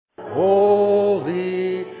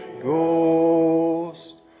Holy Ghost.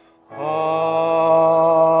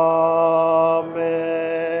 Amen.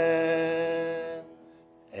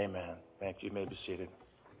 Amen. Thank you. You may be seated.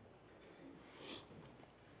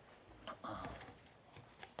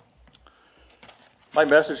 My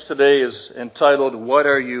message today is entitled, What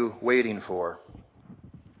Are You Waiting For?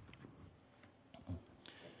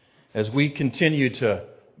 As we continue to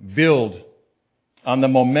build on the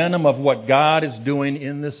momentum of what God is doing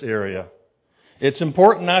in this area, it's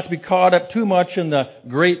important not to be caught up too much in the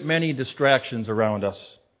great many distractions around us.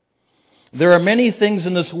 There are many things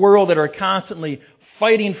in this world that are constantly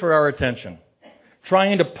fighting for our attention,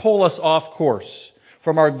 trying to pull us off course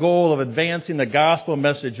from our goal of advancing the gospel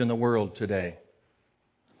message in the world today.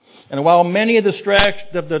 And while many of the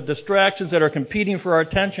distractions that are competing for our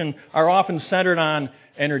attention are often centered on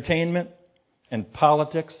entertainment and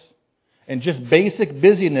politics and just basic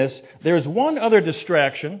busyness, there's one other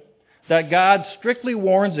distraction that God strictly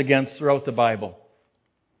warns against throughout the Bible.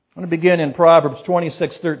 I'm going to begin in Proverbs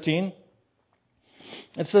 26:13.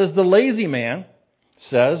 It says, "The lazy man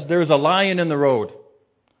says, there's a lion in the road,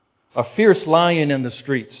 a fierce lion in the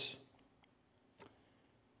streets."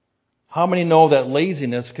 How many know that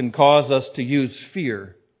laziness can cause us to use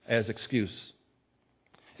fear as excuse?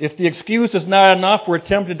 If the excuse is not enough, we're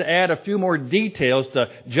tempted to add a few more details to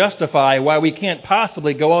justify why we can't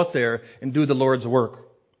possibly go out there and do the Lord's work.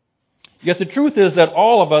 Yet the truth is that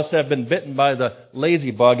all of us have been bitten by the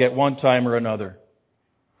lazy bug at one time or another.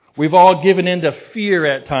 We've all given in to fear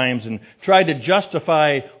at times and tried to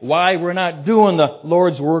justify why we're not doing the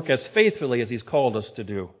Lord's work as faithfully as He's called us to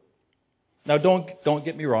do. Now don't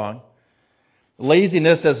get me wrong.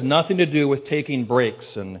 Laziness has nothing to do with taking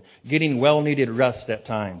breaks and getting well-needed rest at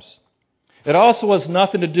times. It also has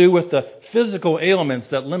nothing to do with the physical ailments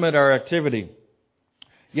that limit our activity.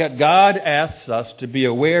 Yet God asks us to be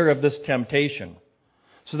aware of this temptation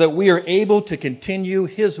so that we are able to continue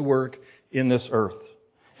His work in this earth,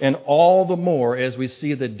 and all the more as we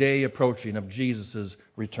see the day approaching of Jesus'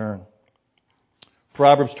 return.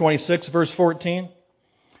 Proverbs 26, verse 14,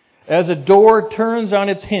 "As a door turns on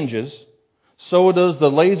its hinges, so does the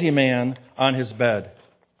lazy man on his bed."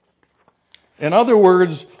 In other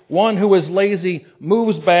words, one who is lazy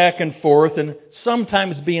moves back and forth and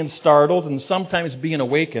sometimes being startled and sometimes being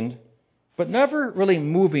awakened, but never really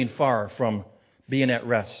moving far from being at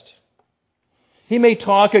rest. He may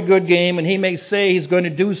talk a good game and he may say he's going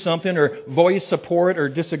to do something or voice support or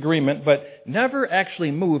disagreement, but never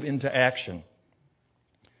actually move into action.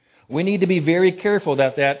 We need to be very careful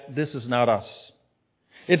that this is not us.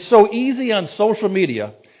 It's so easy on social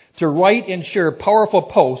media to write and share powerful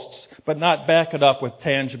posts but not back it up with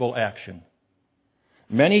tangible action.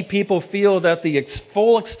 Many people feel that the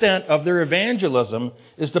full extent of their evangelism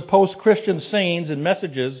is to post Christian sayings and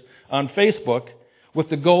messages on Facebook with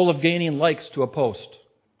the goal of gaining likes to a post.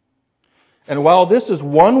 And while this is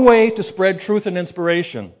one way to spread truth and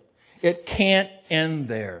inspiration, it can't end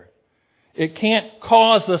there. It can't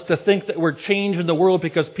cause us to think that we're changing the world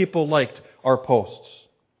because people liked our posts.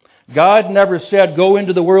 God never said, go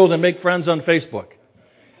into the world and make friends on Facebook.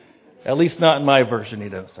 At least not in my version, He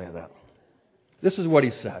doesn't say that. This is what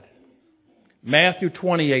He said. Matthew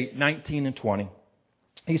 28:19 and 20.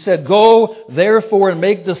 He said, "Go, therefore, and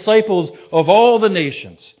make disciples of all the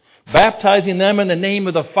nations, baptizing them in the name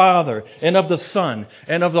of the Father, and of the Son,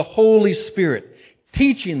 and of the Holy Spirit,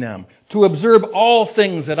 teaching them to observe all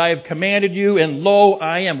things that I have commanded you, and lo,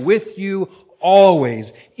 I am with you always,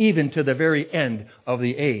 even to the very end of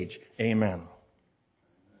the age." Amen.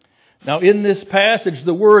 Now, in this passage,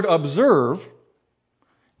 the word observe,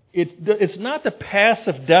 it's not the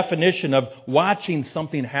passive definition of watching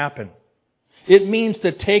something happen. It means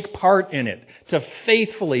to take part in it, to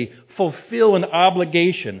faithfully fulfill an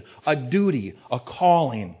obligation, a duty, a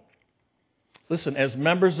calling. Listen, as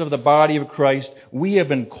members of the body of Christ, we have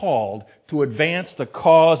been called to advance the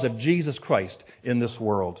cause of Jesus Christ in this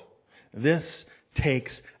world. This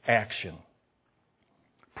takes action.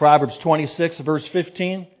 Proverbs 26, verse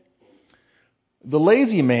 15. "The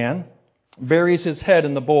lazy man buries his head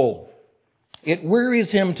in the bowl. It wearies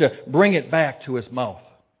him to bring it back to his mouth."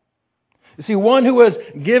 You see, one who has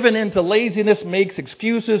given in to laziness makes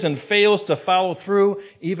excuses and fails to follow through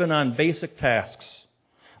even on basic tasks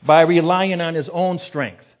by relying on his own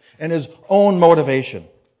strength and his own motivation.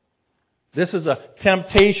 This is a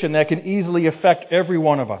temptation that can easily affect every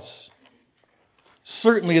one of us.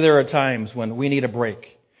 Certainly there are times when we need a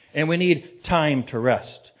break and we need time to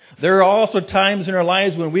rest. There are also times in our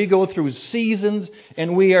lives when we go through seasons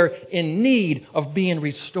and we are in need of being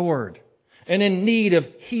restored and in need of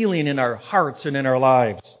healing in our hearts and in our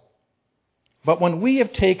lives. But when we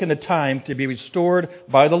have taken the time to be restored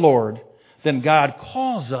by the Lord, then God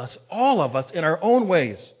calls us, all of us, in our own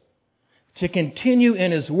ways, to continue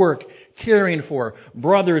in His work, caring for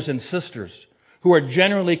brothers and sisters who are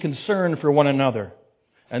genuinely concerned for one another.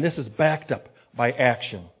 And this is backed up by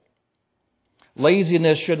action.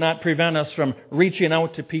 Laziness should not prevent us from reaching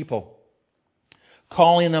out to people,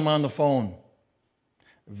 calling them on the phone,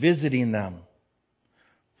 visiting them,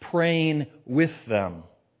 praying with them,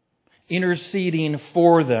 interceding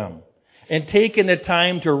for them, and taking the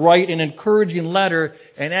time to write an encouraging letter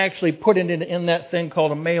and actually put it in that thing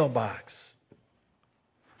called a mailbox.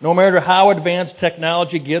 No matter how advanced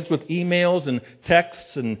technology gets with emails and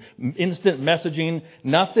texts and instant messaging,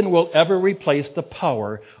 nothing will ever replace the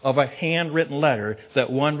power of a handwritten letter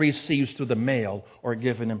that one receives through the mail or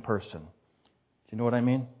given in person. Do you know what I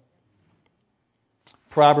mean?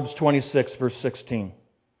 Proverbs 26, verse 16.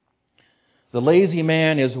 The lazy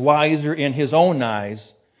man is wiser in his own eyes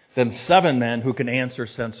than 7 men who can answer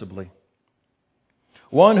sensibly.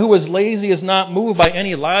 One who is lazy is not moved by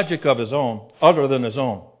any logic of his own, other than his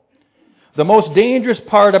own. The most dangerous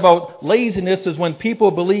part about laziness is when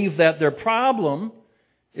people believe that their problem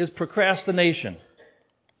is procrastination.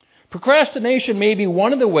 Procrastination may be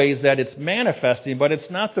one of the ways that it's manifesting, but it's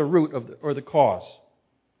not the root or the cause.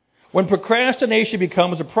 When procrastination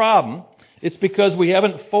becomes a problem, it's because we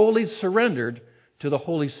haven't fully surrendered to the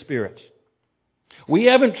Holy Spirit. We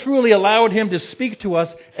haven't truly allowed Him to speak to us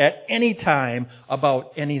at any time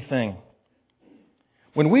about anything.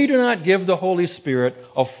 When we do not give the Holy Spirit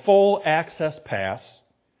a full access pass,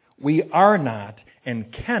 we are not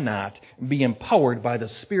and cannot be empowered by the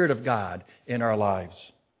Spirit of God in our lives.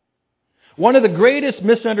 One of the greatest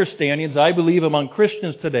misunderstandings, I believe, among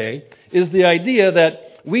Christians today is the idea that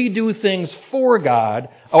we do things for God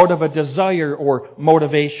out of a desire or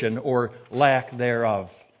motivation or lack thereof.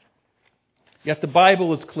 Yet the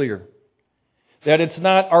Bible is clear that it's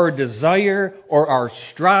not our desire or our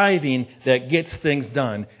striving that gets things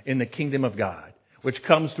done in the kingdom of God, which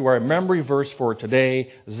comes to our memory verse for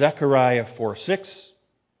today, Zechariah 4:6.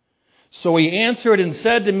 So he answered and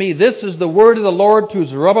said to me, This is the word of the Lord to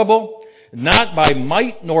Zerubbabel, not by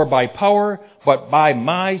might nor by power, but by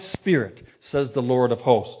my Spirit, says the Lord of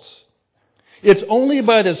hosts. It's only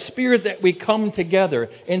by the Spirit that we come together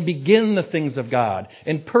and begin the things of God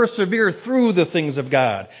and persevere through the things of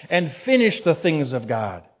God and finish the things of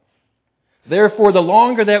God. Therefore, the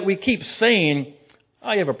longer that we keep saying,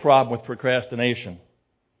 I have a problem with procrastination,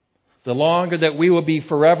 the longer that we will be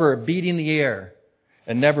forever beating the air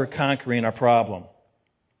and never conquering our problem.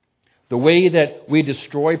 The way that we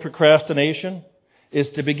destroy procrastination is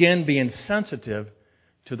to begin being sensitive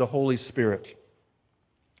to the Holy Spirit.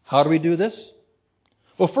 How do we do this?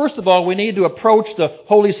 Well, first of all, we need to approach the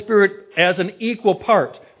Holy Spirit as an equal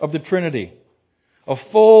part of the Trinity, a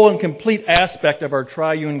full and complete aspect of our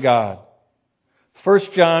triune God.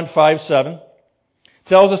 1 John 5:7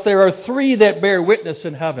 tells us there are 3 that bear witness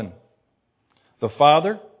in heaven: the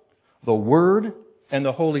Father, the Word, and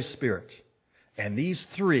the Holy Spirit. And these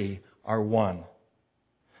 3 are one.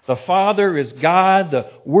 The Father is God, the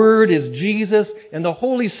Word is Jesus, and the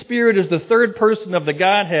Holy Spirit is the third person of the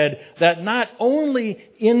Godhead that not only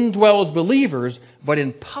indwells believers, but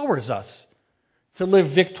empowers us to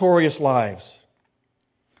live victorious lives.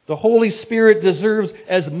 The Holy Spirit deserves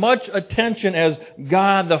as much attention as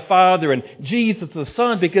God the Father and Jesus the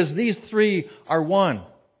Son, because these 3 are one.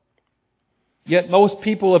 Yet most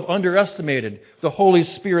people have underestimated the Holy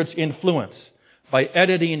Spirit's influence by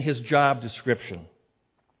editing His job description.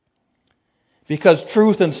 Because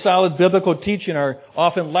truth and solid biblical teaching are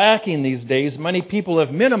often lacking these days, many people have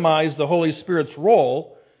minimized the Holy Spirit's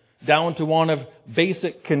role down to one of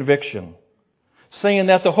basic conviction, saying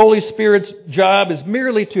that the Holy Spirit's job is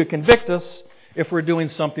merely to convict us if we're doing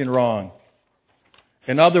something wrong.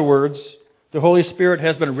 In other words, the Holy Spirit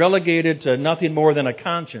has been relegated to nothing more than a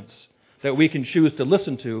conscience that we can choose to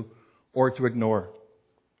listen to or to ignore.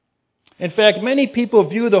 In fact, many people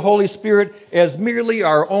view the Holy Spirit as merely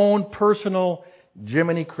our own personal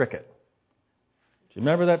Jiminy Cricket. Do you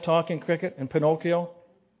remember that talking cricket in Pinocchio?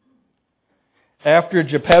 After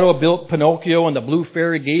Geppetto built Pinocchio and the Blue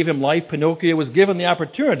Fairy gave him life, Pinocchio was given the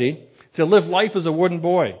opportunity to live life as a wooden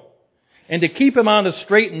boy. And to keep him on the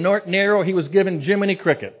straight and narrow, he was given Jiminy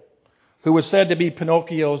Cricket, who was said to be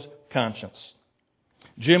Pinocchio's conscience.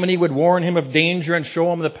 Jiminy would warn him of danger and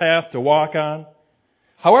show him the path to walk on.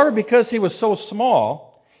 However, because he was so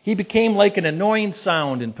small, he became like an annoying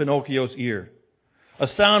sound in Pinocchio's ear, a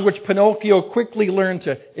sound which Pinocchio quickly learned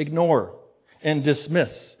to ignore and dismiss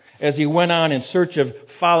as he went on in search of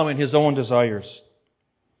following his own desires.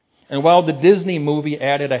 And while the Disney movie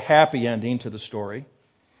added a happy ending to the story,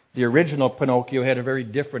 the original Pinocchio had a very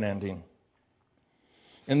different ending.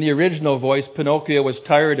 In the original voice, Pinocchio was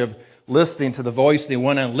tired of listening to the voice, and he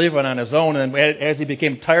went on living on his own. And as he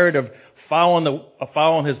became tired of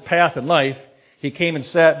following his path in life, he came and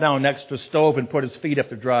sat down next to a stove and put his feet up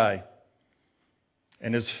to dry.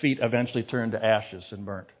 And his feet eventually turned to ashes and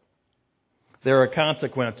burnt. There are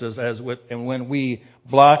consequences and when we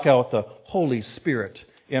block out the Holy Spirit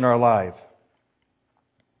in our life.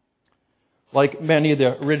 Like many of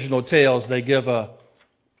the original tales, they give a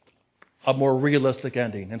more realistic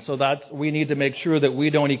ending. And so we need to make sure that we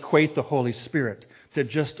don't equate the Holy Spirit to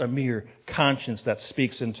just a mere conscience that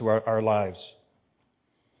speaks into our lives.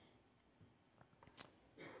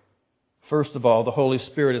 First of all, the Holy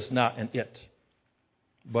Spirit is not an it,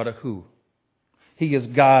 but a who. He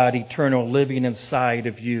is God, eternal, living inside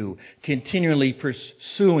of you, continually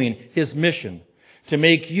pursuing His mission to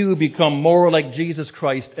make you become more like Jesus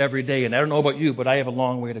Christ every day. And I don't know about you, but I have a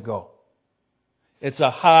long way to go. It's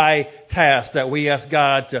a high task that we ask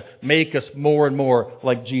God to make us more and more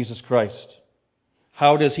like Jesus Christ.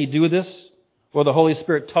 How does He do this? Well, the Holy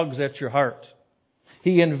Spirit tugs at your heart.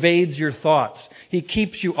 He invades your thoughts. He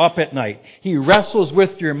keeps you up at night. He wrestles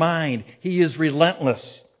with your mind. He is relentless.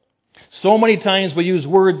 So many times we use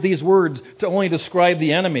these words to only describe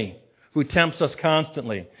the enemy who tempts us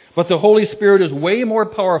constantly. But the Holy Spirit is way more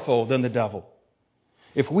powerful than the devil.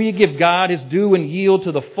 If we give God His due and yield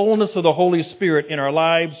to the fullness of the Holy Spirit in our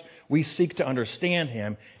lives, we seek to understand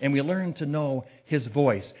Him and we learn to know His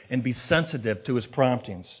voice and be sensitive to His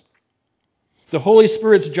promptings. The Holy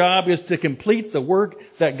Spirit's job is to complete the work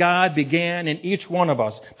that God began in each one of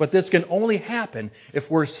us. But this can only happen if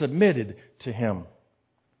we're submitted to Him.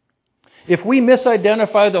 If we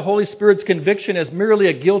misidentify the Holy Spirit's conviction as merely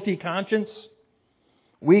a guilty conscience,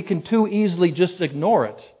 we can too easily just ignore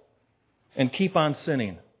it and keep on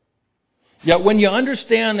sinning. Yet when you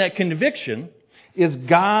understand that conviction is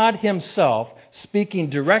God Himself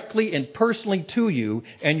speaking directly and personally to you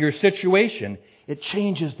and your situation, it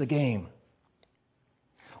changes the game.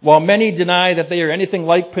 While many deny that they are anything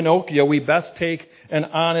like Pinocchio, we best take an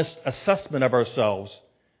honest assessment of ourselves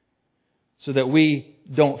so that we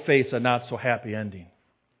don't face a not-so-happy ending.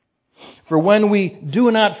 For when we do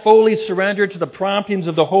not fully surrender to the promptings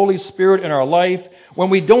of the Holy Spirit in our life, when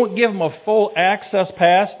we don't give Him a full access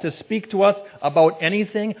pass to speak to us about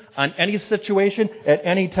anything, on any situation, at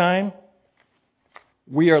any time,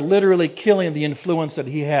 we are literally killing the influence that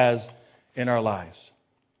He has in our lives.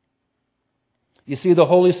 You see, the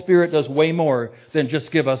Holy Spirit does way more than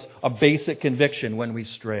just give us a basic conviction when we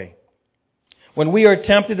stray. When we are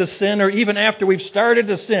tempted to sin, or even after we've started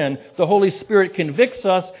to sin, the Holy Spirit convicts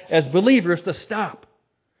us as believers to stop,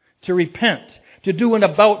 to repent, to do an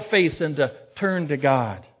about-face, and to turn to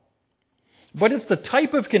God. But it's the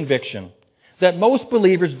type of conviction that most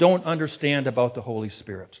believers don't understand about the Holy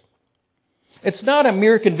Spirit. It's not a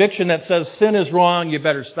mere conviction that says sin is wrong, you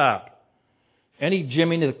better stop. Any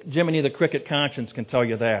Jiminy the Cricket conscience can tell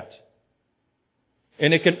you that.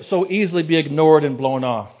 And it can so easily be ignored and blown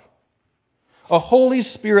off. A Holy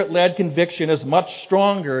Spirit-led conviction is much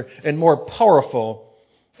stronger and more powerful,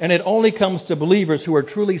 and it only comes to believers who are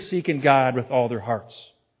truly seeking God with all their hearts.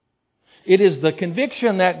 It is the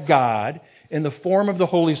conviction that God, in the form of the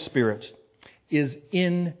Holy Spirit, is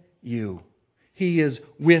in you. He is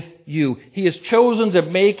with you. He has chosen to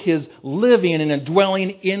make His living and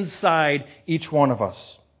indwelling inside each one of us.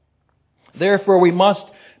 Therefore, we must,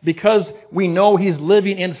 because we know He's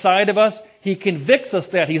living inside of us, He convicts us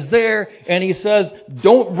that He's there, and He says,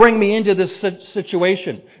 don't bring me into this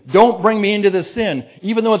situation. Don't bring me into this sin.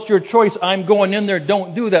 Even though it's your choice, I'm going in there,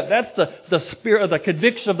 don't do that. That's the spirit, the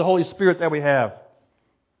conviction of the Holy Spirit that we have.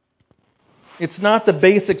 It's not the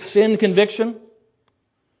basic sin conviction,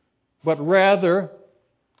 but rather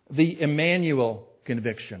the Emmanuel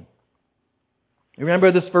conviction. You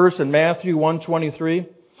remember this verse in Matthew 1:23? It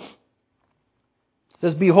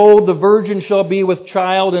says, behold, the virgin shall be with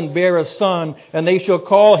child and bear a son, and they shall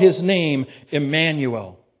call His name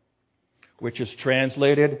Emmanuel, which is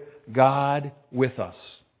translated, God with us.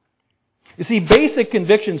 You see, basic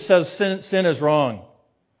conviction says sin is wrong.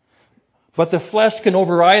 But the flesh can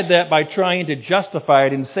override that by trying to justify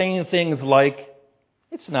it and saying things like,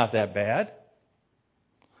 it's not that bad.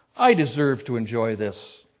 I deserve to enjoy this.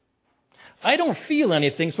 I don't feel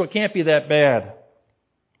anything, so it can't be that bad.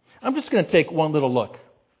 I'm just going to take one little look.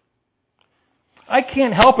 I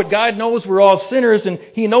can't help it. God knows we're all sinners, and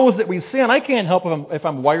He knows that we sin. I can't help if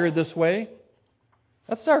I'm wired this way.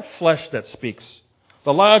 That's our flesh that speaks.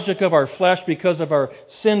 The logic of our flesh, because of our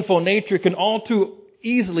sinful nature, can all too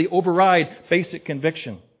easily override basic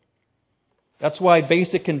conviction. That's why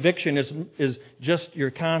basic conviction is just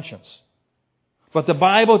your conscience. But the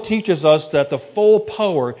Bible teaches us that the full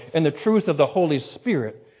power and the truth of the Holy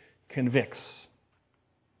Spirit convicts.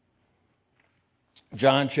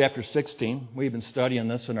 John chapter 16, we've been studying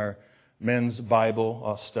this in our men's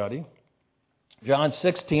Bible study. John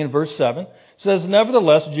 16 verse 7 says,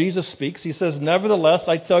 "Nevertheless," Jesus speaks, He says, "Nevertheless,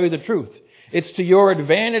 I tell you the truth. It's to your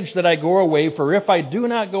advantage that I go away, for if I do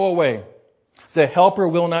not go away, the Helper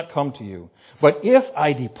will not come to you. But if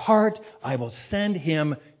I depart, I will send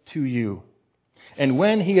Him to you. And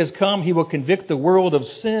when He has come, He will convict the world of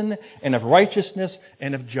sin and of righteousness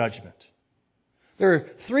and of judgment." There are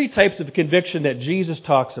three types of conviction that Jesus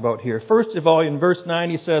talks about here. First of all, in verse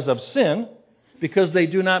 9, He says, "Of sin, because they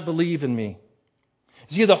do not believe in me."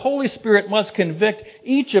 See, the Holy Spirit must convict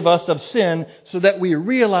each of us of sin so that we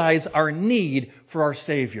realize our need for our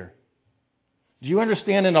Savior. Do you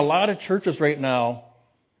understand, in a lot of churches right now,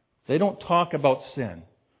 they don't talk about sin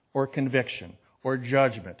or conviction or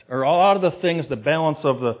judgment or a lot of the things, the balance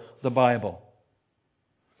of the Bible.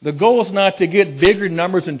 The goal is not to get bigger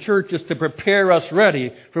numbers in church, just to prepare us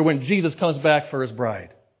ready for when Jesus comes back for His bride.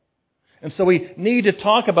 And so we need to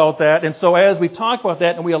talk about that. And so as we talk about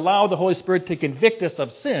that and we allow the Holy Spirit to convict us of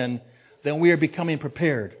sin, then we are becoming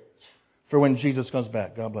prepared for when Jesus comes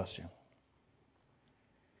back. God bless you.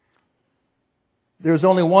 There's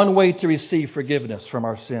only one way to receive forgiveness from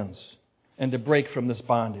our sins and to break from this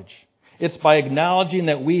bondage. It's by acknowledging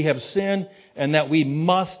that we have sinned and that we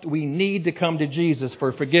need to come to Jesus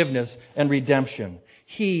for forgiveness and redemption.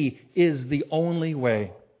 He is the only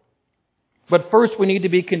way. But first we need to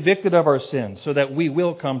be convicted of our sins so that we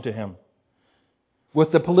will come to Him.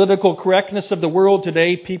 With the political correctness of the world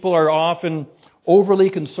today, people are often overly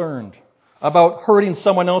concerned about hurting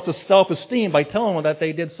someone else's self-esteem by telling them that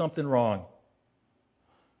they did something wrong.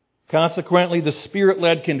 Consequently, the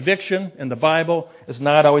Spirit-led conviction in the Bible is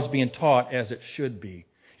not always being taught as it should be.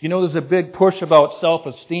 You know, there's a big push about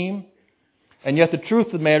self-esteem, and yet the truth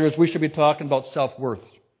of the matter is we should be talking about self-worth.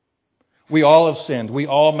 We all have sinned. We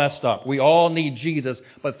all messed up. We all need Jesus.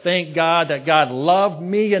 But thank God that God loved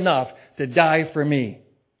me enough to die for me.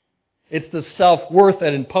 It's the self-worth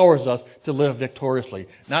that empowers us to live victoriously.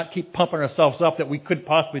 Not keep pumping ourselves up that we could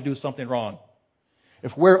possibly do something wrong.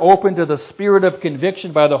 If we're open to the spirit of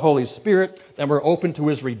conviction by the Holy Spirit, then we're open to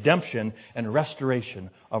His redemption and restoration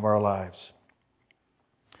of our lives.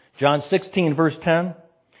 John 16 verse 10.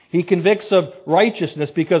 He convicts of righteousness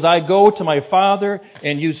because I go to my Father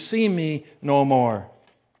and you see me no more.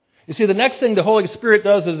 You see, the next thing the Holy Spirit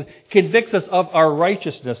does is convicts us of our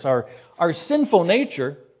righteousness. Our sinful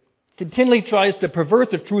nature continually tries to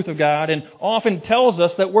pervert the truth of God and often tells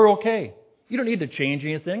us that we're okay. You don't need to change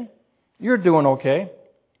anything. You're doing okay.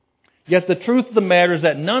 Yet the truth of the matter is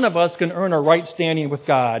that none of us can earn a right standing with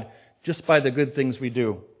God just by the good things we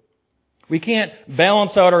do. We can't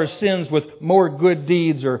balance out our sins with more good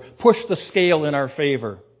deeds or push the scale in our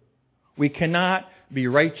favor. We cannot be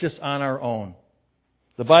righteous on our own.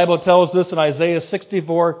 The Bible tells us in Isaiah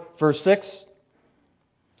 64 verse 6,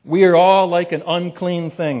 "We are all like an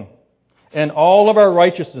unclean thing, and all of our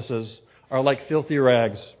righteousnesses are like filthy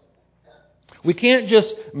rags." We can't just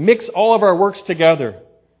mix all of our works together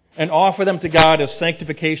and offer them to God as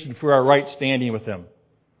sanctification for our right standing with Him.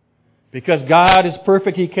 Because God is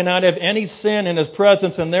perfect, He cannot have any sin in His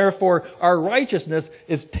presence, and therefore our righteousness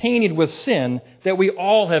is tainted with sin that we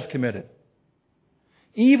all have committed.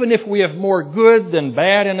 Even if we have more good than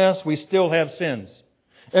bad in us, we still have sins.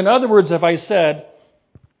 In other words, if I said,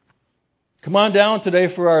 "Come on down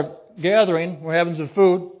today for our gathering, we're having some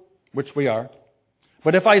food," which we are.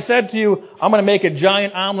 But if I said to you, "I'm going to make a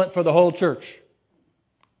giant omelet for the whole church,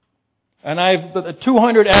 and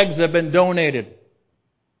 200 eggs have been donated,"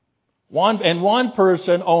 one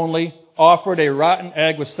person only offered a rotten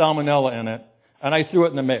egg with salmonella in it, and I threw it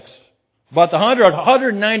in the mix. But the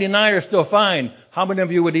 199 are still fine. How many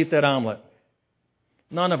of you would eat that omelet?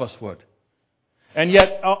 None of us would. And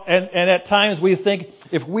yet, and at times we think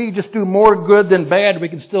if we just do more good than bad, we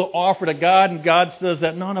can still offer to God, and God says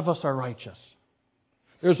that none of us are righteous.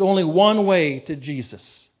 There's only one way to Jesus.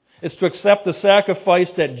 It's to accept the sacrifice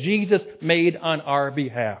that Jesus made on our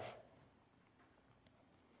behalf.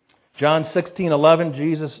 John 16:11,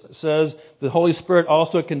 Jesus says, the Holy Spirit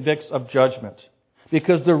also convicts of judgment,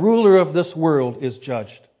 because the ruler of this world is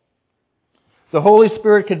judged. The Holy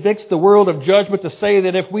Spirit convicts the world of judgment to say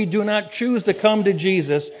that if we do not choose to come to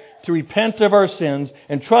Jesus, to repent of our sins,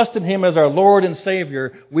 and trust in Him as our Lord and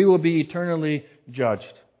Savior, we will be eternally judged.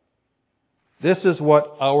 This is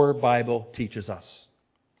what our Bible teaches us.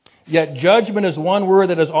 Yet judgment is one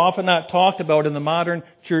word that is often not talked about in the modern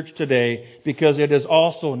church today because it is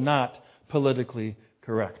also not politically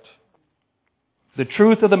correct. The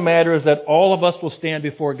truth of the matter is that all of us will stand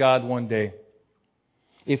before God one day.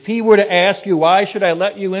 If He were to ask you, why should I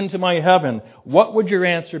let you into my heaven? What would your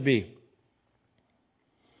answer be?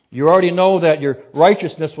 You already know that your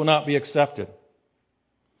righteousness will not be accepted.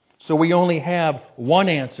 So we only have one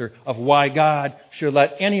answer of why God should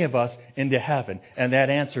let any of us into heaven. And that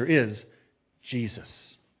answer is Jesus.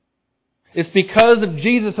 It's because of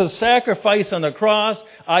Jesus' sacrifice on the cross.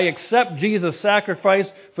 I accept Jesus' sacrifice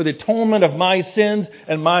for the atonement of my sins,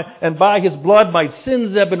 and by His blood my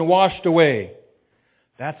sins have been washed away.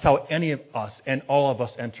 That's how any of us and all of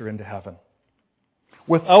us enter into heaven.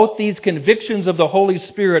 Without these convictions of the Holy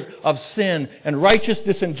Spirit of sin and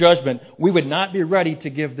righteousness and judgment, we would not be ready to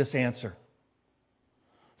give this answer.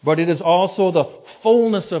 But it is also the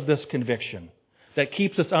fullness of this conviction that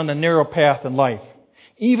keeps us on the narrow path in life,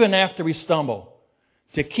 even after we stumble,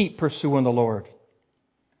 to keep pursuing the Lord.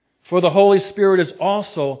 For the Holy Spirit is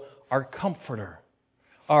also our comforter,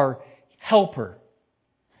 our helper.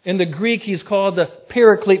 In the Greek, He's called the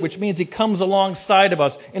Paraclete, which means He comes alongside of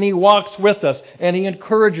us, and He walks with us, and He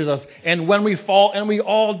encourages us. And when we fall, and we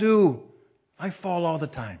all do, I fall all the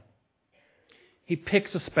time, He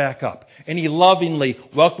picks us back up, and He lovingly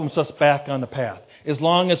welcomes us back on the path, as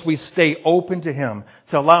long as we stay open to Him,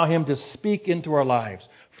 to allow Him to speak into our lives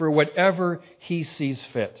for whatever He sees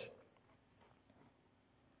fit.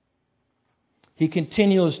 He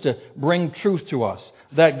continues to bring truth to us,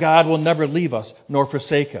 that God will never leave us nor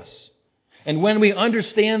forsake us. And when we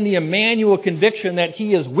understand the Emmanuel conviction that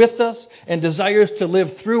He is with us and desires to live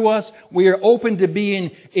through us, we are open to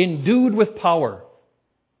being endued with power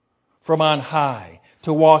from on high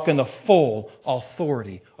to walk in the full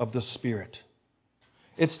authority of the Spirit.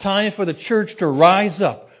 It's time for the church to rise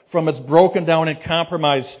up from its broken down and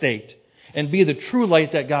compromised state and be the true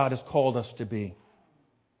light that God has called us to be.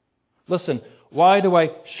 Listen, why do I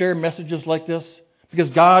share messages like this?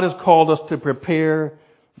 Because God has called us to prepare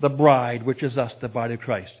the bride, which is us, the body of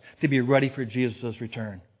Christ, to be ready for Jesus'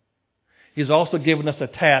 return. He's also given us a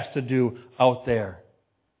task to do out there.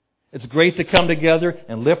 It's great to come together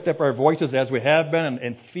and lift up our voices as we have been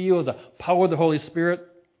and feel the power of the Holy Spirit.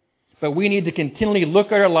 But we need to continually look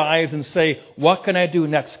at our lives and say, what can I do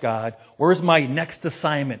next, God? Where's my next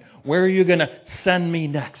assignment? Where are you going to send me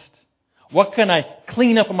next? What can I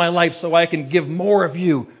clean up in my life so I can give more of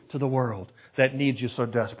you to the world that needs you so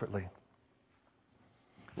desperately?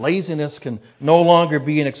 Laziness can no longer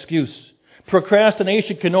be an excuse.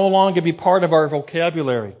 Procrastination can no longer be part of our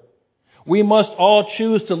vocabulary. We must all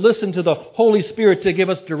choose to listen to the Holy Spirit to give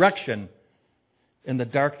us direction in the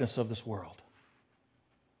darkness of this world.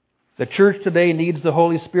 The church today needs the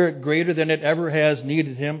Holy Spirit greater than it ever has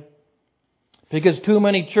needed Him, because too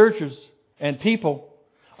many churches and people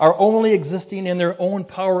are only existing in their own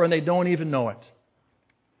power and they don't even know it.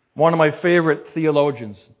 One of my favorite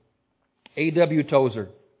theologians, A.W. Tozer,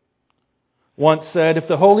 once said, if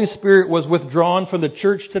the Holy Spirit was withdrawn from the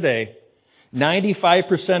church today,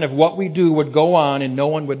 95% of what we do would go on and no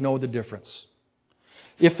one would know the difference.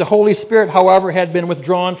 If the Holy Spirit, however, had been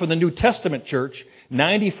withdrawn from the New Testament church,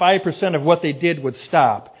 95% of what they did would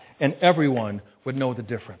stop and everyone would know the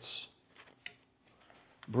difference.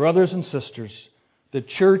 Brothers and sisters, the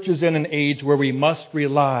church is in an age where we must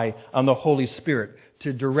rely on the Holy Spirit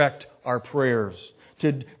to direct our prayers,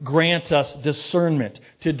 to grant us discernment,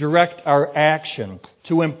 to direct our action,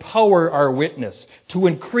 to empower our witness, to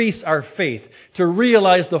increase our faith, to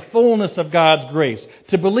realize the fullness of God's grace,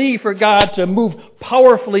 to believe for God to move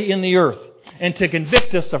powerfully in the earth, and to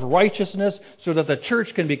convict us of righteousness so that the church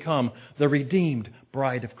can become the redeemed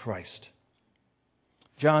bride of Christ.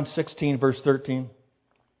 John 16, verse 13.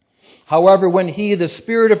 However, when He, the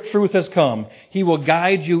Spirit of truth, has come, He will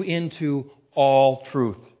guide you into all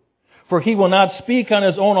truth. For He will not speak on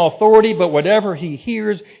His own authority, but whatever He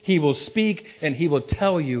hears, He will speak, and He will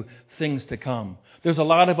tell you things to come. There's a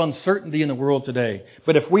lot of uncertainty in the world today.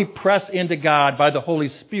 But if we press into God by the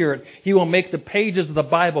Holy Spirit, He will make the pages of the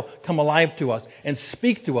Bible come alive to us and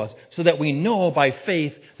speak to us so that we know by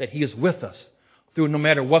faith that He is with us through no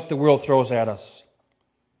matter what the world throws at us.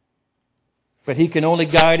 But He can only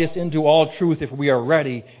guide us into all truth if we are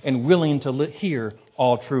ready and willing to hear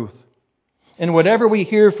all truth. And whatever we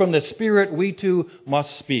hear from the Spirit, we too must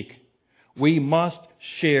speak. We must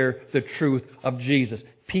share the truth of Jesus.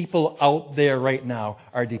 People out there right now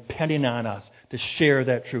are depending on us to share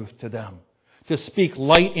that truth to them, to speak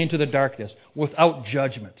light into the darkness without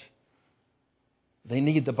judgment. They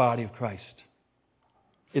need the body of Christ.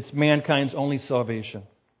 It's mankind's only salvation.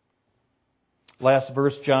 Last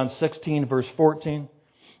verse, John 16, verse 14.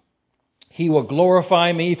 He will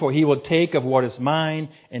glorify me, for He will take of what is mine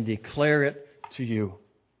and declare it to you.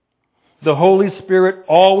 The Holy Spirit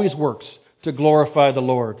always works to glorify the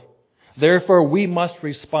Lord. Therefore, we must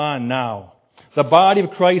respond now. The body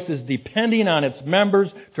of Christ is depending on its members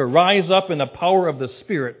to rise up in the power of the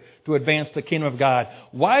Spirit to advance the kingdom of God.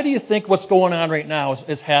 Why do you think what's going on right now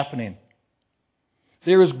is happening?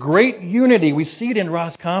 There is great unity. We see it in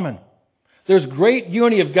Roscommon. There's great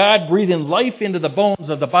unity of God breathing life into the bones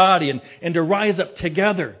of the body and to rise up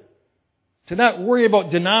together. To not worry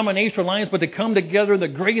about denominational lines, but to come together in the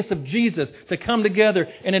grace of Jesus, to come together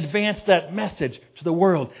and advance that message to the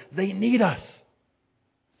world. They need us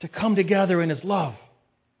to come together in His love.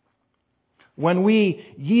 When we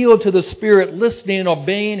yield to the Spirit, listening and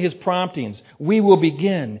obeying His promptings, we will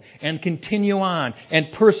begin and continue on and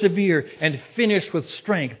persevere and finish with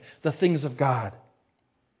strength the things of God.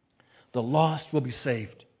 The lost will be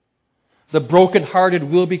saved. The brokenhearted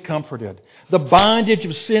will be comforted. The bondage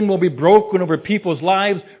of sin will be broken over people's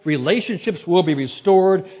lives. Relationships will be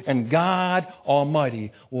restored. And God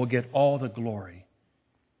Almighty will get all the glory.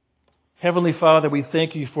 Heavenly Father, we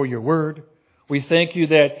thank You for Your Word. We thank You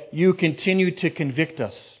that You continue to convict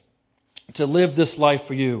us to live this life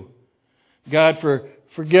for You. God,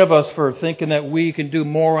 forgive us for thinking that we can do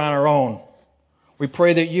more on our own. We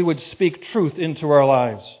pray that You would speak truth into our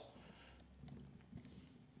lives.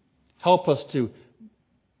 Help us to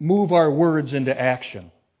move our words into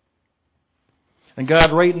action. And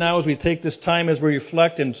God, right now as we take this time, as we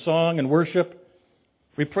reflect in song and worship,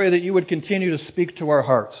 we pray that You would continue to speak to our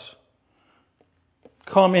hearts.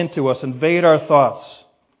 Come into us, invade our thoughts,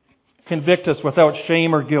 convict us without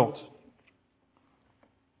shame or guilt,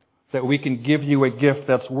 that we can give You a gift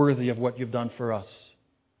that's worthy of what You've done for us.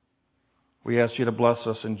 We ask You to bless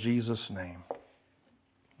us in Jesus' name.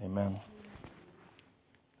 Amen.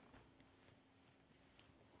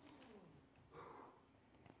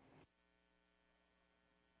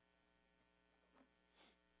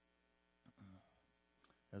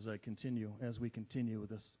 As we continue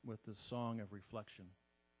with this song of reflection,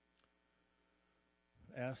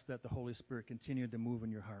 ask that the Holy Spirit continue to move in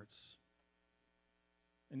your hearts.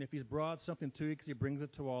 And if He's brought something to you because He brings it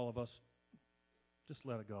to all of us, just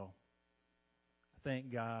let it go.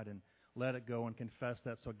 Thank God and let it go and confess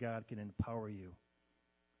that so God can empower you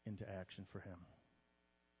into action for Him.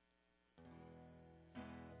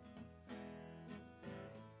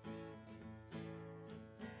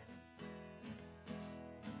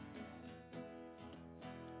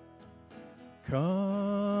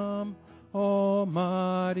 Come,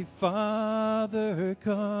 Almighty Father,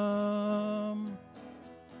 come.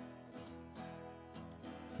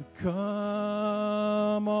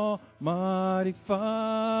 Come, Almighty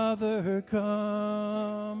Father,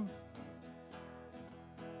 come.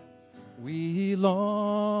 We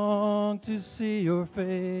long to see Your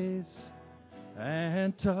face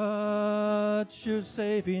and touch Your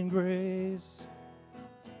saving grace.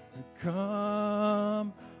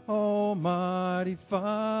 Come, Almighty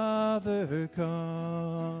Father,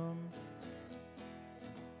 come.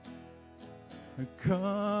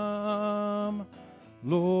 Come,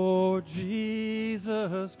 Lord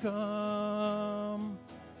Jesus, come.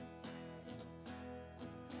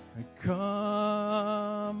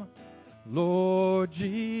 Come, Lord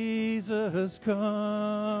Jesus,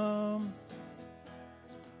 come.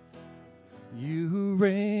 You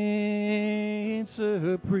reign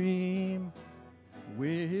supreme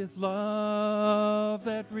with love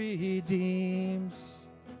that redeems.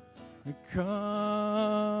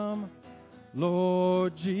 Come,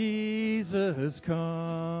 Lord Jesus,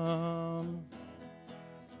 come.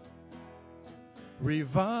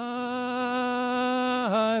 Revive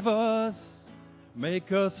us,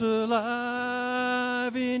 make us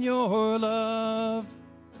alive in Your love.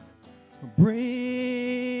 Bring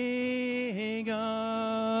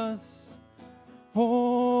us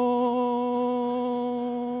home.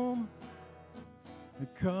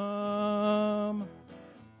 Come,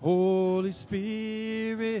 Holy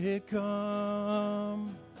Spirit,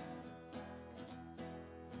 come.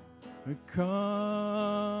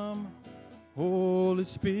 Come, Holy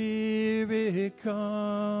Spirit,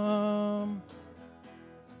 come.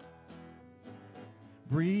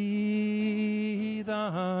 Breathe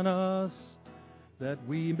on us that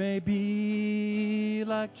we may be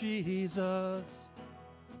like Jesus.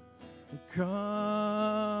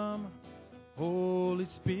 Come, Holy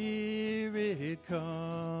Spirit,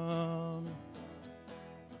 come.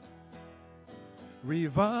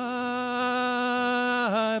 Revive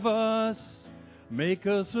us, make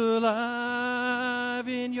us alive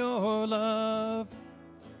in Your love.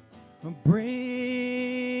 Bring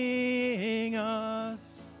us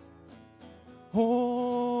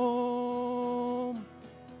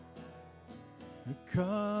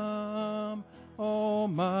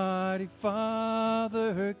Mighty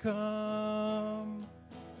Father, come.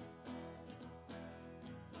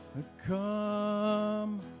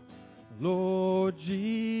 Come, Lord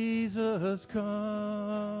Jesus,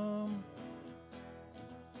 come.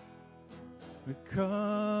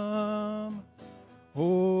 Come,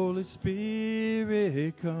 Holy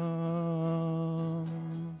Spirit, come.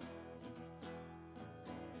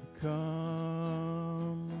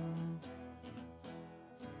 Come.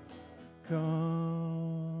 Come.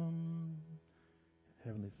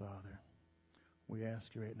 Heavenly Father, we ask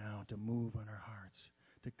you right now to move on our hearts,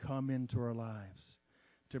 to come into our lives,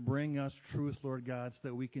 to bring us truth, Lord God, so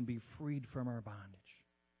that we can be freed from our bondage.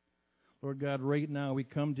 Lord God, right now we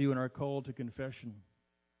come to you in our call to confession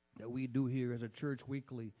that we do here as a church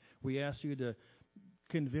weekly. We ask you to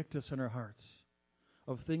convict us in our hearts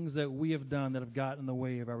of things that we have done that have gotten in the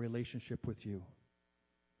way of our relationship with you.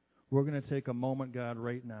 We're going to take a moment, God,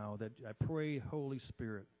 right now that I pray, Holy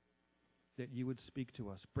Spirit, that you would speak to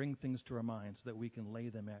us, bring things to our minds so that we can lay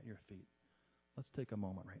them at your feet. Let's take a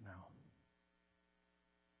moment right now.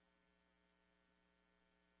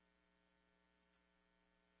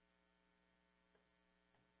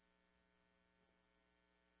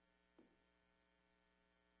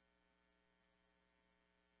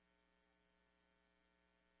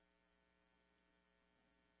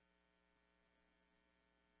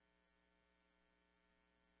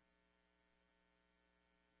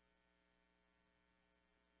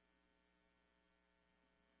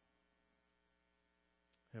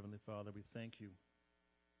 Heavenly Father, we thank you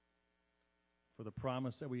for the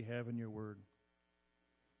promise that we have in your word,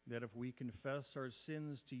 that if we confess our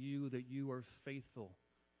sins to you, that you are faithful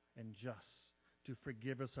and just to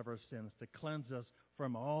forgive us of our sins, to cleanse us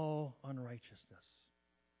from all unrighteousness.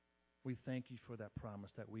 We thank you for that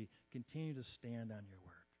promise, that we continue to stand on your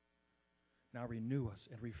word. Now renew us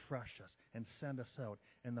and refresh us and send us out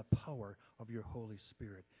in the power of your Holy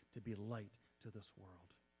Spirit to be light to this world.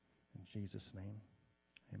 In Jesus' name,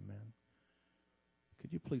 amen.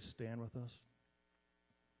 Could you please stand with us?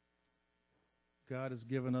 God has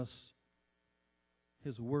given us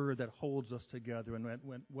his word that holds us together. And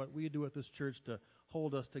what we do at this church to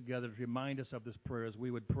hold us together, to remind us of this prayer, is we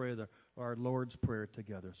would pray our Lord's Prayer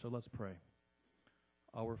together. So let's pray.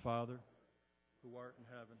 Our Father, who art in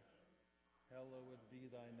heaven, hallowed be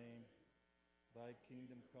thy name. Thy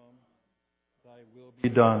kingdom come, thy will be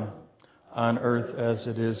done, on earth as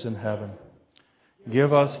it is in heaven.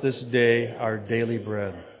 Give us this day our daily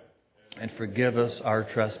bread, and forgive us our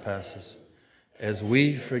trespasses, as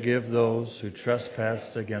we forgive those who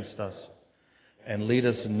trespass against us. And lead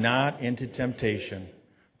us not into temptation,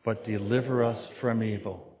 but deliver us from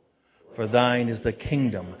evil. For thine is the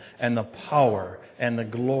kingdom, and the power, and the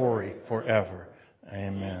glory forever.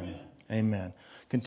 Amen. Amen.